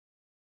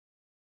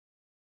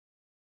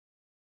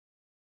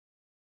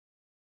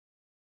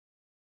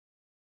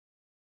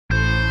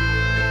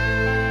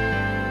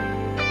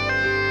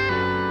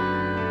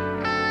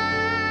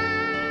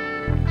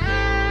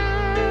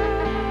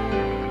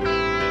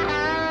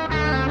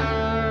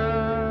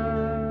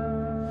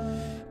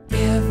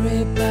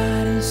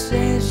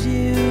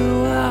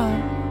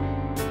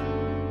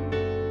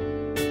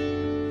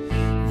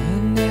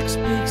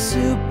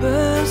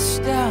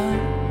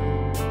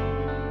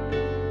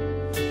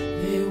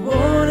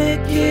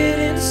get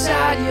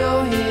inside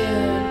your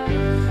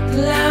head,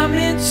 climb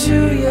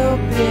into your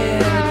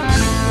bed.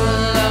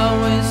 People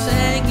always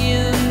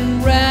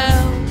hanging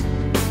round,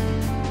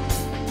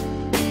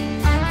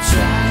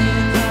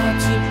 trying hard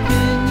to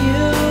pin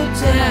you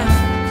down.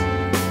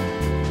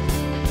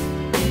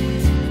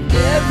 And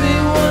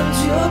everyone's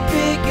your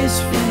biggest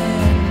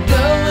fan,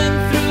 going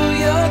through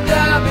your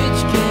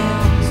garbage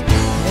cans.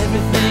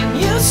 Everything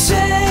you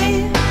say,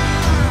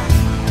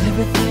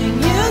 everything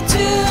you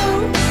do,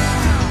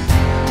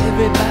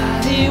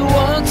 everybody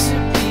wants a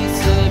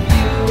piece of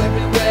you.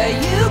 Everywhere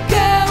you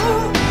go,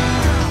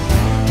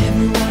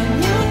 everyone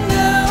you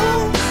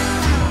know,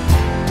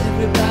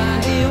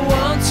 everybody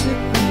wants a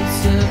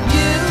piece of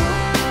you.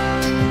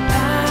 And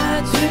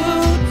I do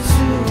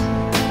too,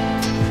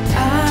 I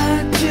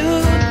do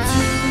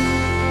too.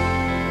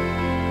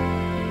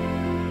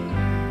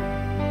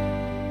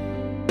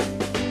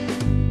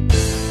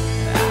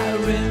 I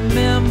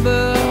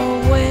remember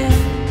when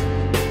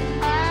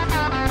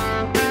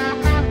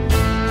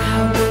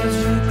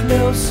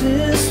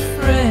closest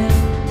friend.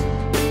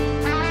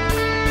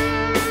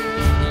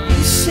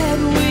 You said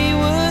we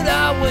would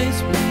always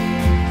be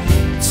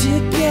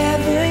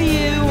together,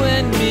 you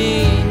and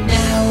me.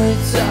 Now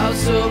it's all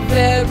so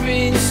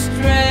very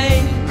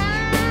strange.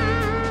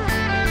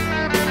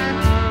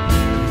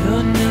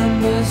 Your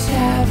numbers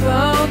have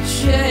all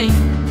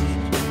changed.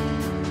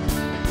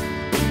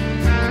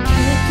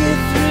 Can't get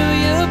through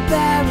your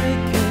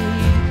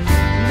barricade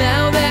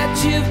now that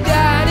you've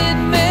got it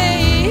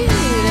made.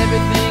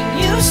 Everything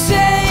you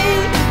say,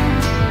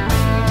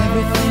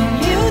 everything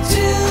you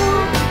do,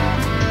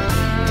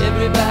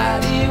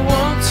 everybody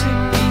wants a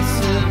piece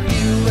of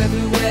you.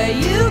 Everywhere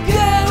you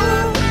go,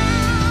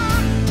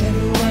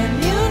 everyone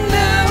you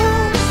know,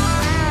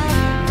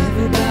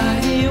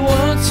 everybody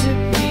wants a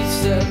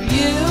piece of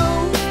you.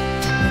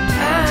 And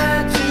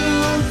I do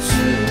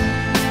too,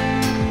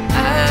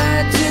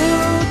 I do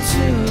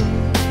too.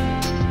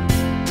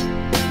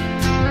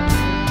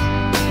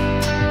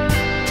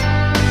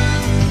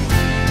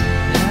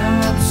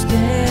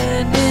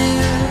 Standing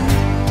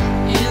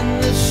in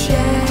the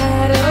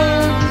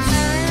shadows,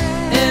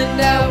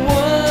 and I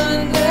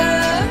wonder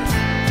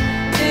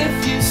if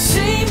you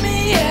see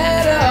me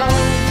at all.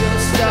 Your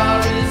star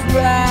is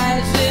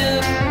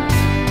rising,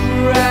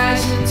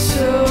 rising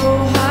so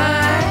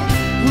high.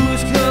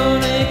 Who's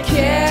gonna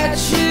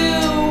catch you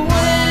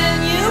when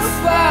you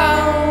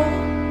fall?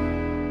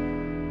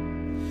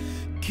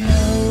 Go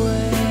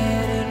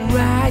ahead and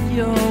ride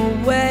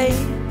your way.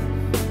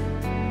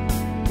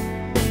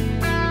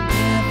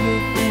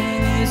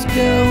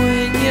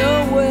 Going your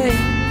way.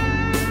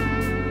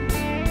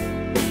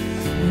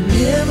 The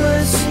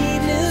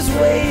limousine is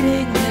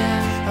waiting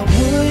now. I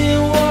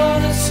wouldn't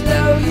want to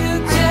slow you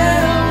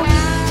down.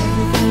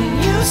 Everything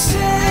you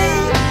say,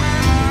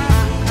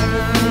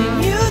 everything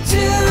you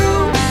do,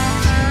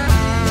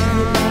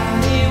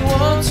 everybody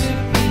wants a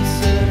piece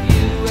of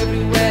you.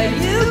 Everywhere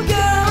you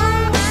go,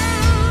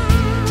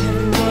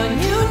 everyone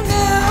you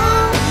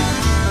know,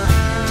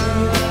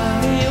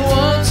 everybody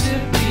wants a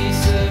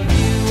piece of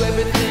you.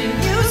 Everything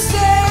you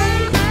say,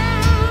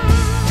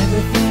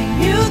 everything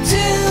you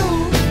do,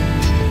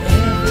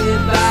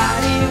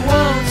 everybody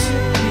wants a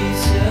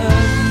piece of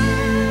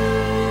you.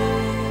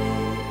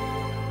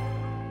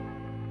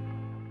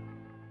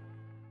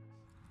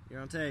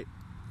 You're on tape.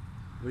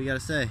 What do you got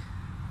to say?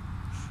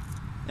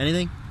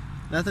 Anything?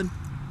 Nothing?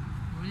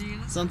 What are you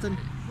gonna Something?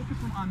 Looking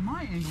from on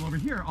my angle over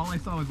here, all I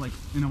saw was like,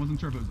 and I wasn't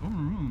sure if it was over the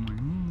room. I'm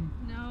like,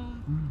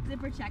 No,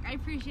 zipper check. I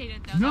appreciate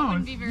it though. no, That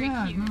wouldn't be very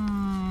cute.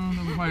 No,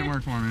 doesn't quite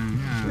work for me.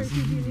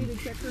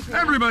 Yes.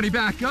 Everybody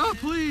back up,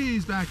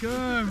 please. Back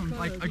up.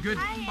 Like a good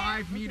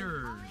 5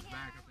 meters.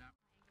 Back up that.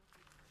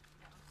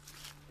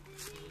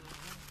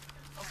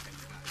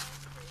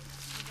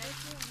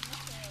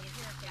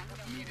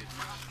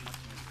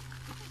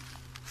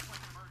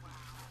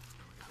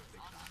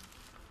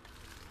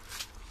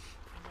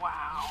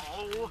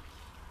 Wow.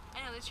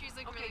 I know this tree's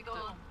like really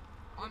cool.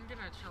 I'm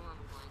gonna chill on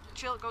the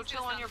blanket. Go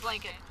chill on your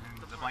blanket.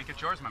 And the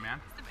blanket's yours, my man.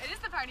 It is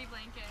the party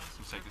blanket.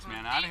 Let's take this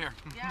man out of here.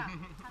 Yeah.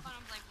 Have on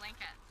a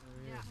blanket.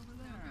 Yeah. So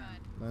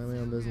good. Mind my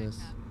own business.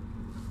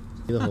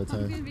 The whole I'm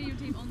time. gonna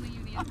videotape only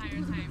you the entire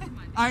time. Come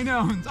on. I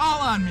know, it's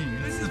all on me.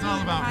 This is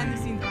all about Behind me.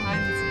 the scenes, behind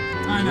the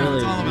scenes. I know,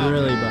 it's all about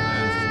really me.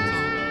 behind the It's scenes. all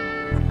about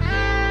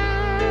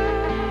me.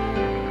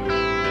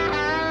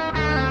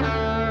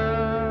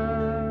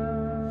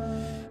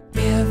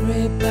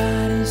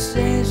 Everybody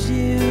says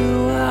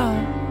you are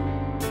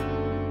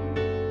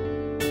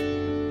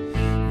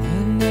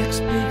the next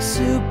big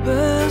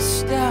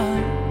superstar.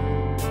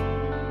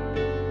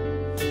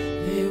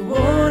 They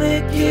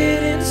wanna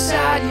get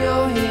inside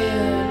your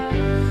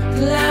head,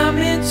 climb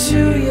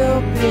into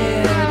your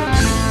bed.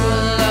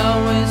 People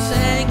always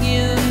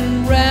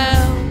hanging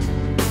round,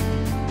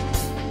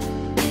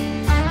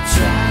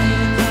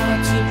 trying hard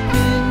to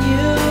pin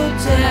you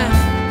down.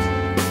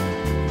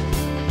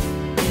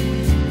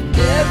 And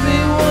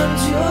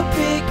everyone's your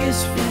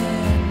biggest fan.